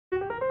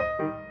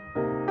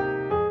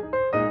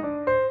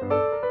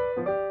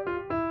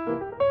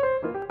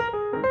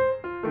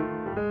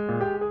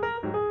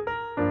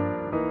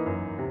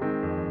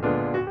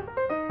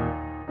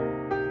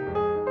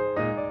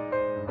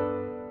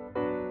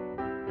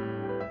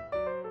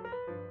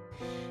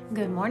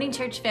Good morning,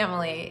 church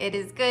family. It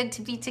is good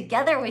to be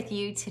together with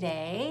you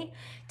today.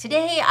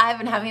 Today, I've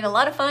been having a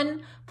lot of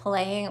fun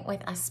playing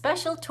with a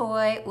special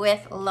toy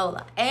with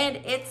Lola, and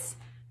it's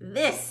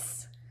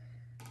this.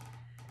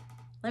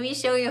 Let me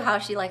show you how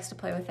she likes to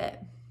play with it.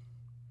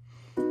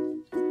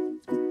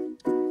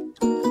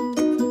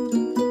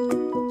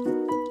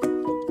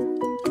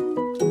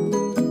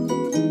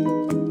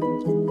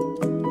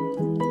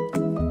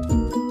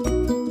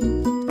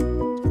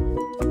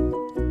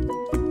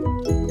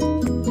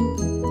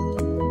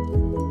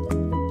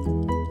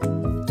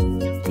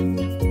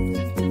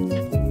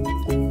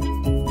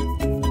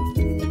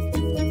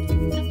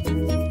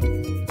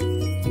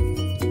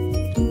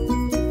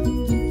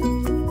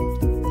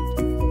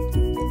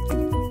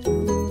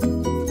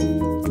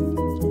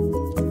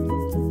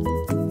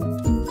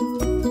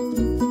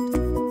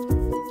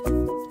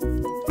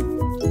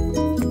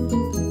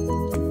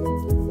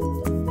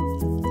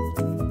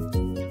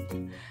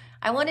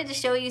 I wanted to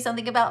show you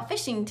something about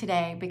fishing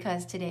today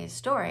because today's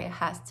story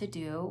has to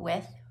do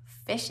with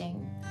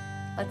fishing.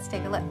 Let's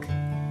take a look.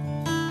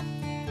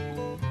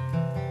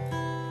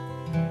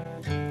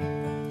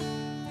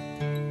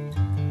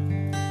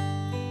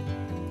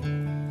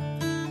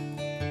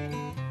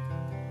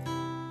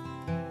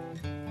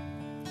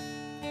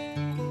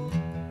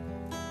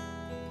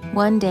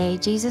 One day,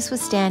 Jesus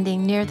was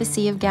standing near the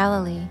Sea of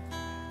Galilee.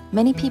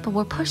 Many people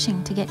were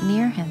pushing to get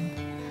near him.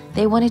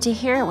 They wanted to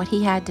hear what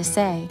he had to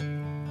say.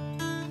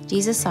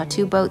 Jesus saw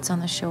two boats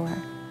on the shore.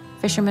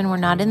 Fishermen were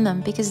not in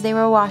them because they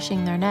were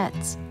washing their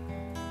nets.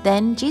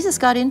 Then Jesus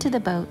got into the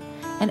boat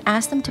and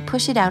asked them to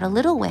push it out a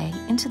little way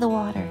into the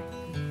water.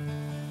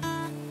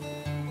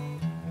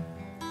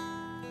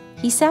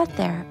 He sat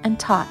there and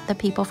taught the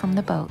people from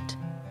the boat.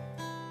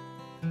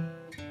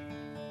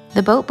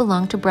 The boat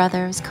belonged to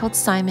brothers called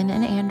Simon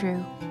and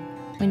Andrew.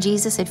 When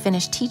Jesus had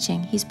finished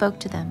teaching, he spoke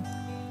to them.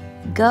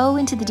 "Go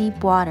into the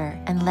deep water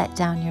and let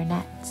down your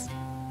nets."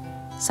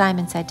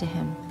 Simon said to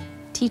him,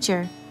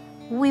 "Teacher,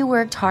 we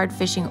worked hard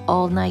fishing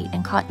all night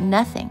and caught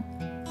nothing.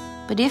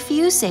 But if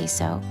you say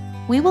so,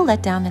 we will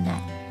let down the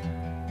net."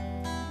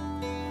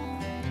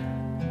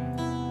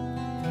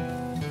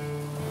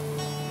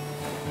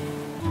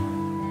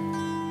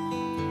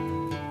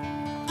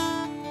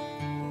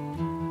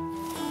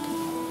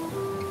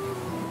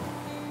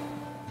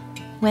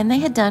 When they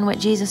had done what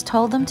Jesus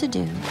told them to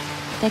do,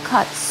 they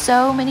caught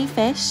so many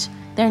fish,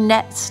 their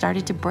nets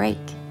started to break.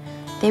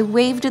 They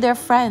waved to their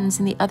friends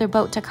in the other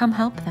boat to come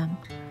help them.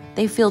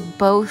 They filled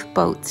both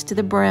boats to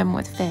the brim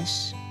with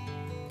fish.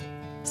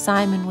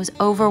 Simon was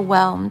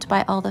overwhelmed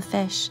by all the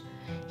fish.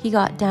 He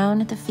got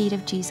down at the feet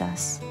of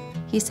Jesus.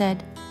 He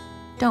said,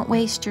 "Don't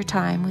waste your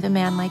time with a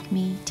man like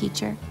me,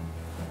 teacher."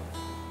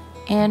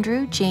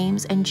 Andrew,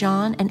 James, and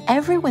John, and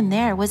everyone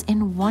there was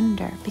in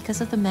wonder because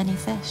of the many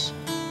fish.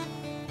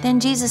 Then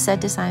Jesus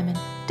said to Simon,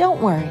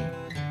 "Don't worry.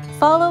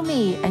 Follow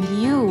me and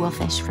you will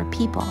fish for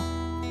people."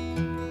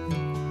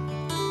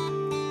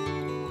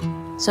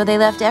 So they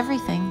left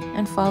everything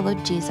and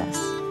followed Jesus.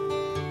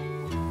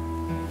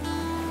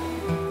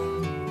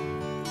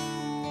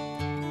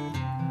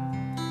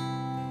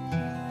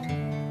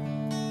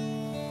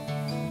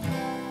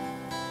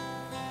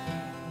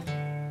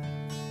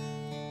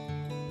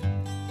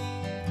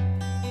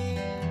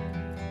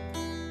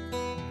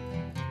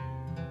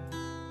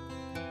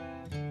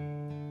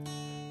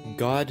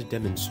 God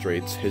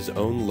demonstrates his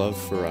own love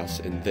for us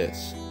in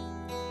this,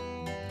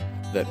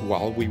 that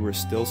while we were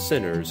still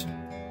sinners,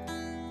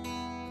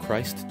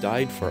 Christ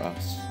died for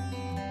us.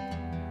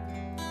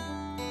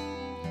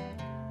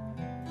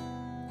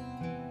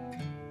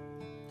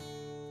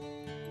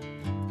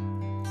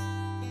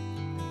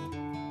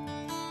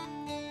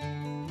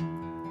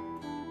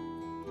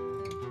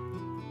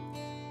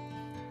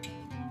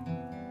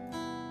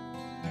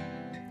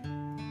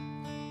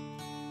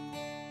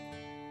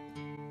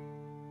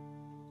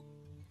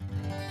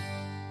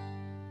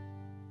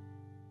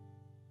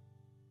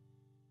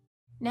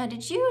 Now,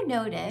 did you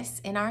notice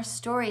in our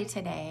story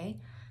today,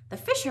 the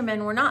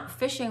fishermen were not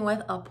fishing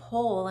with a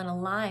pole and a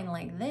line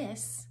like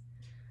this?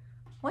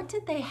 What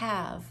did they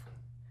have?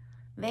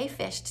 They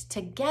fished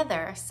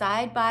together,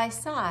 side by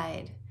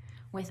side,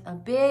 with a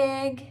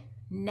big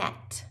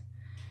net.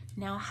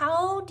 Now,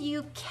 how do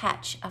you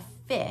catch a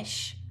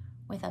fish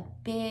with a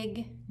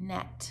big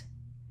net?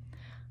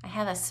 I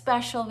have a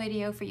special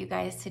video for you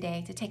guys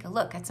today to take a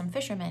look at some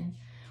fishermen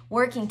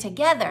working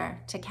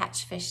together to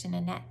catch fish in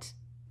a net.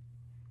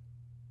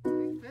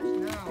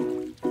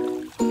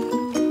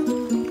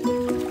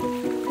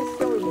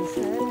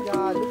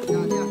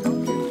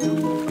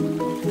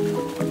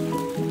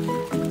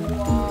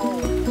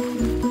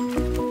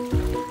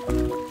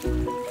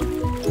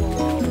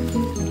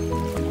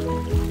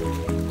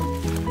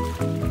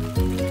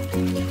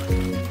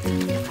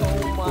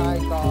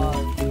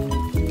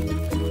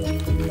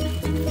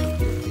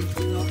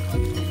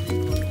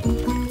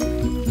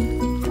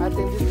 I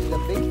think this is a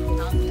big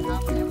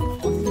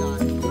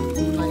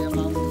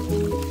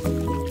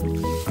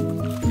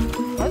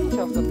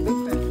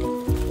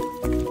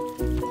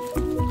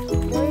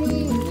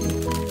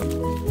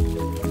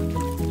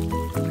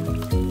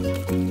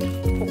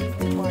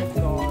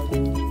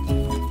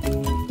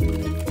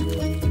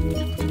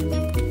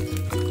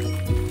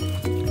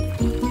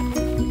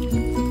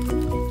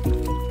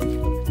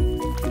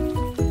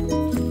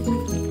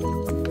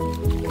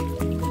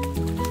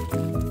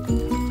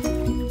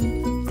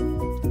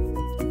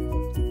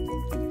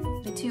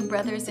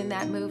brothers in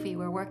that movie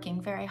were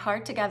working very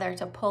hard together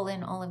to pull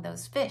in all of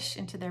those fish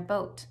into their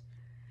boat.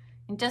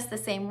 In just the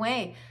same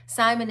way,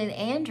 Simon and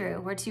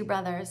Andrew were two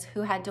brothers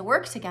who had to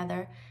work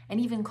together and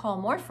even call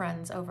more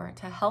friends over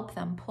to help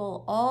them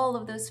pull all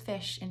of those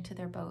fish into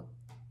their boat.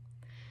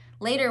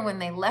 Later, when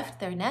they left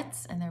their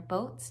nets and their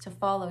boats to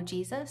follow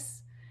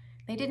Jesus,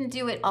 they didn't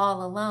do it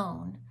all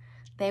alone.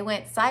 They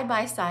went side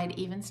by side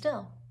even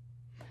still.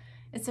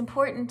 It's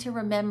important to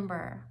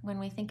remember when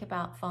we think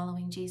about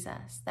following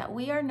Jesus that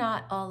we are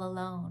not all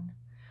alone.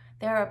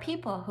 There are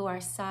people who are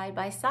side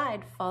by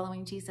side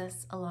following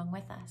Jesus along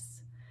with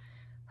us.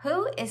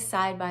 Who is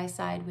side by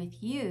side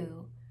with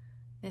you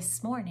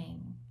this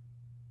morning?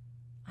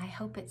 I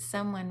hope it's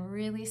someone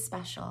really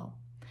special.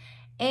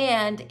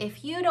 And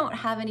if you don't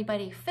have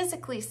anybody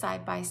physically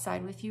side by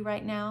side with you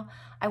right now,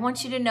 I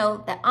want you to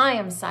know that I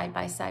am side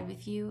by side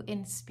with you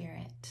in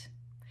spirit.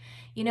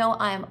 You know,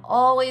 I am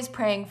always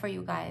praying for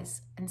you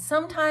guys, and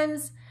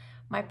sometimes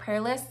my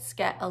prayer lists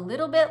get a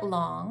little bit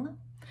long,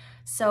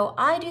 so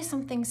I do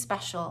something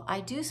special. I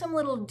do some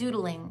little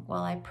doodling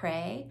while I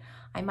pray.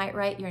 I might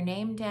write your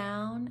name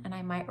down, and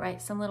I might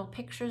write some little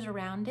pictures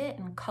around it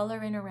and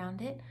color in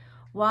around it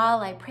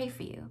while I pray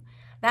for you.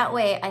 That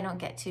way I don't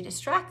get too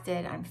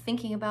distracted. I'm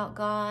thinking about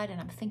God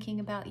and I'm thinking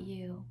about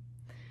you.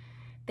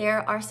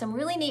 There are some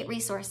really neat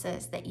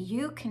resources that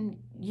you can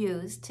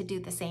use to do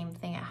the same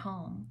thing at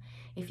home.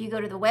 If you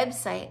go to the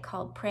website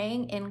called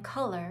Praying in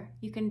Color,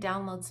 you can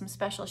download some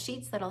special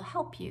sheets that'll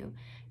help you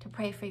to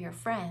pray for your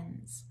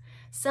friends.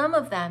 Some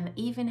of them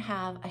even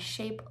have a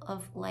shape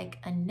of like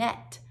a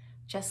net,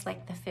 just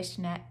like the fish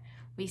net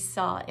we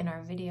saw in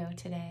our video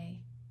today.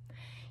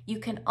 You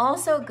can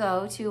also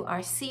go to our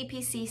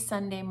CPC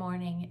Sunday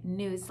morning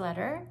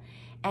newsletter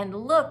and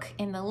look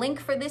in the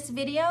link for this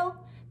video.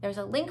 There's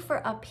a link for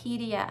a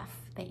PDF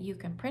that you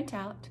can print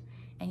out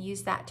and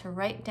use that to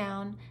write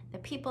down the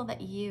people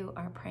that you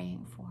are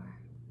praying for.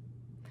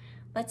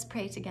 Let's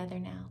pray together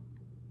now.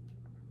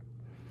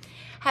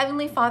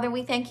 Heavenly Father,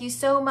 we thank you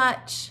so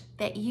much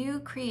that you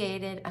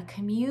created a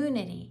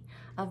community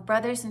of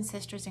brothers and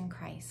sisters in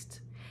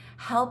Christ.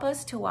 Help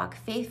us to walk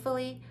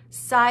faithfully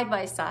side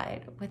by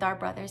side with our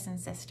brothers and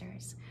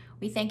sisters.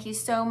 We thank you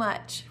so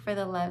much for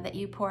the love that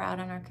you pour out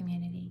on our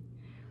community.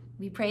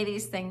 We pray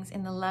these things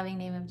in the loving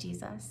name of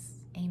Jesus.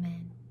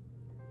 Amen.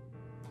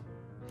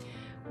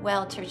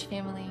 Well, church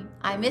family,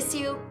 I miss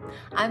you.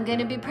 I'm going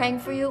to be praying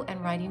for you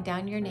and writing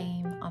down your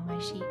name on my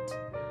sheet.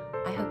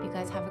 I hope you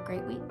guys have a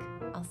great week.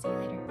 I'll see you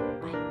later.